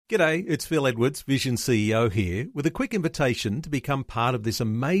G'day, it's Phil Edwards, Vision CEO here, with a quick invitation to become part of this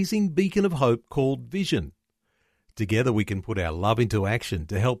amazing beacon of hope called Vision. Together we can put our love into action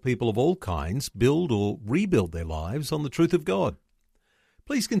to help people of all kinds build or rebuild their lives on the truth of God.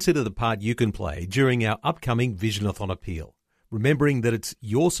 Please consider the part you can play during our upcoming Visionathon appeal, remembering that it's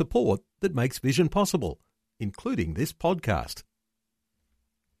your support that makes Vision possible, including this podcast.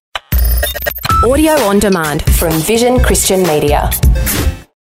 Audio on demand from Vision Christian Media.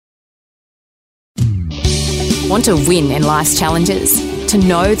 Want to win in life's challenges? To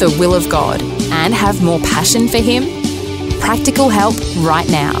know the will of God and have more passion for Him? Practical help right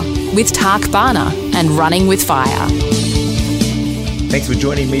now with Tak Bhana and Running with Fire. Thanks for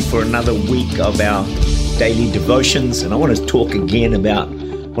joining me for another week of our daily devotions. And I want to talk again about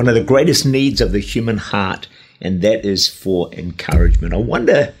one of the greatest needs of the human heart, and that is for encouragement. I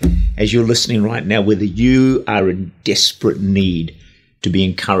wonder, as you're listening right now, whether you are in desperate need to be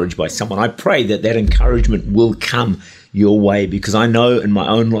encouraged by someone. I pray that that encouragement will come your way, because I know in my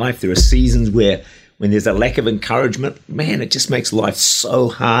own life there are seasons where when there's a lack of encouragement, man, it just makes life so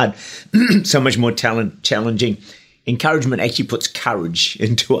hard, so much more challenging. Encouragement actually puts courage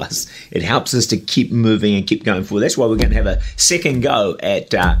into us. It helps us to keep moving and keep going forward. That's why we're going to have a second go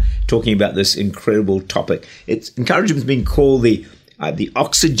at talking about this incredible topic. Encouragement's been called the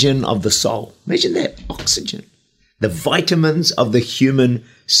oxygen of the soul. Imagine that, oxygen. The vitamins of the human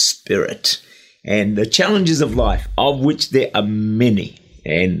spirit, and the challenges of life, of which there are many.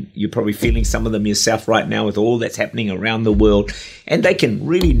 And you're probably feeling some of them yourself right now with all that's happening around the world. And they can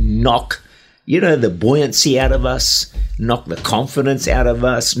really knock, the buoyancy out of us, knock the confidence out of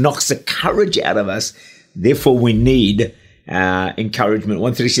us, knocks the courage out of us. Therefore, we need encouragement.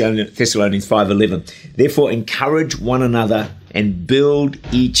 1 Thessalonians 5:11. Therefore, encourage one another and build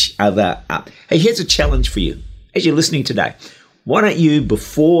each other up. Hey, here's a challenge for you. As you're listening today, why don't you,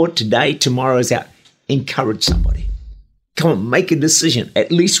 before today, tomorrow is out, encourage somebody. Come on, make a decision.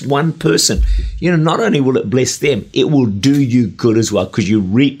 At least one person. Not only will it bless them, it will do you good as well, because you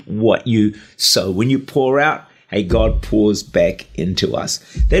reap what you sow. When you pour out, hey, God pours back into us.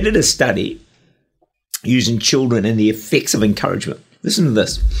 They did a study using children and the effects of encouragement. Listen to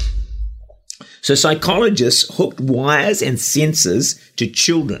this. So psychologists hooked wires and sensors to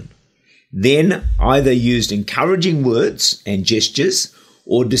children, then either used encouraging words and gestures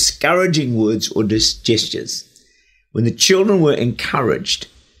or discouraging words or gestures. When the children were encouraged,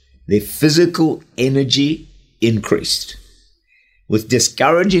 their physical energy increased. With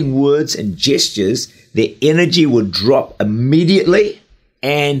discouraging words and gestures, their energy would drop immediately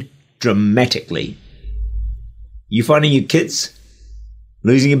and dramatically. You finding your kids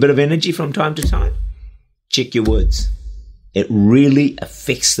losing a bit of energy from time to time? Check your words. It really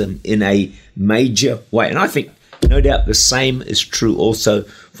affects them in a major way. And I think, no doubt, the same is true also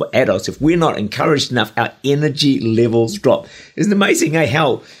for adults. If we're not encouraged enough, our energy levels drop. Isn't it amazing,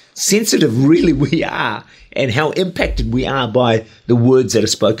 how sensitive really we are and how impacted we are by the words that are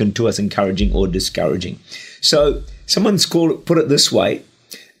spoken to us, encouraging or discouraging? So someone's put it this way: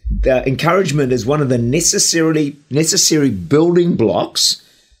 the encouragement is one of the necessary building blocks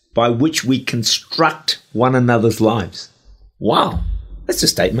by which we construct one another's lives. Wow, that's a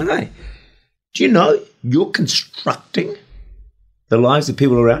statement, eh? Do you know you're constructing the lives of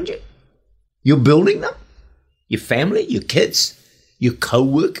people around you? You're building them? Your family, your kids, your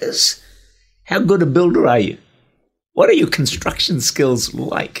co-workers? How good a builder are you? What are your construction skills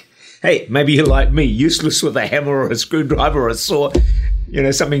like? Hey, maybe you're like me, useless with a hammer or a screwdriver or a saw.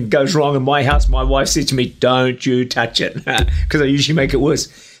 Something goes wrong in my house, my wife says to me, don't you touch it, because I usually make it worse.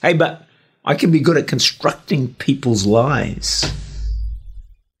 Hey, but I can be good at constructing people's lives.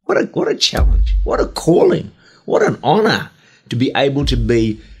 What a challenge. What a calling. What an honor to be able to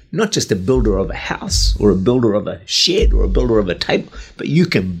be not just a builder of a house or a builder of a shed or a builder of a table, but you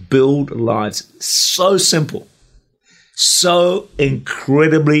can build lives so simple, so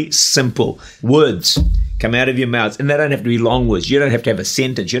incredibly simple. Words come out of your mouths, and they don't have to be long words. You don't have to have a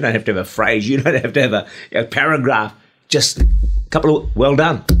sentence. You don't have to have a phrase. You don't have to have a paragraph. Just a couple of, well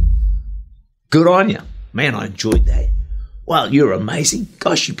done. Good on you. Man, I enjoyed that. Wow, you're amazing.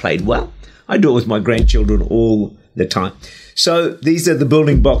 Gosh, you played well. I do it with my grandchildren all the time. So these are the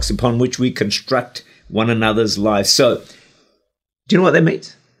building blocks upon which we construct one another's lives. So do you know what that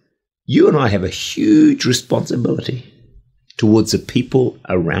means? You and I have a huge responsibility towards the people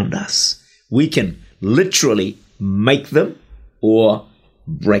around us. We can literally make them or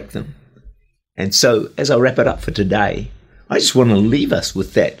break them. And so as I wrap it up for today, I just want to leave us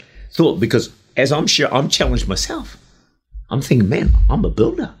with that thought, because as I'm sure I'm challenged myself, I'm thinking, man, I'm a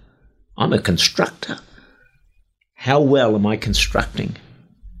builder. I'm a constructor. How well am I constructing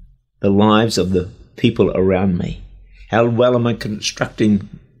the lives of the people around me? How well am I constructing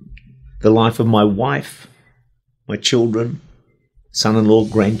the life of my wife, my children, son-in-law,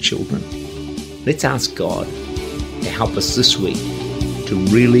 grandchildren? Let's ask God to help us this week to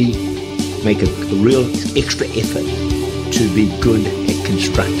really make a real extra effort to be good at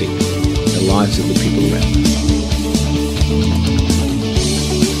constructing the lives of the people around us.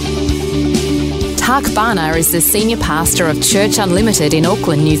 Tak Bhana is the Senior Pastor of Church Unlimited in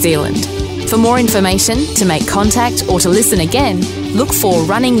Auckland, New Zealand. For more information, to make contact or to listen again, look for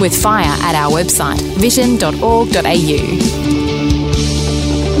Running with Fire at our website, vision.org.au.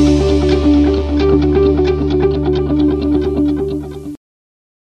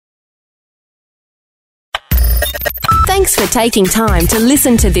 Thanks for taking time to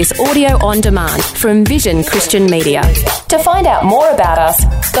listen to this audio on demand from Vision Christian Media. To find out more about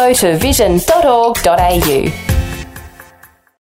us, go to vision.org.au.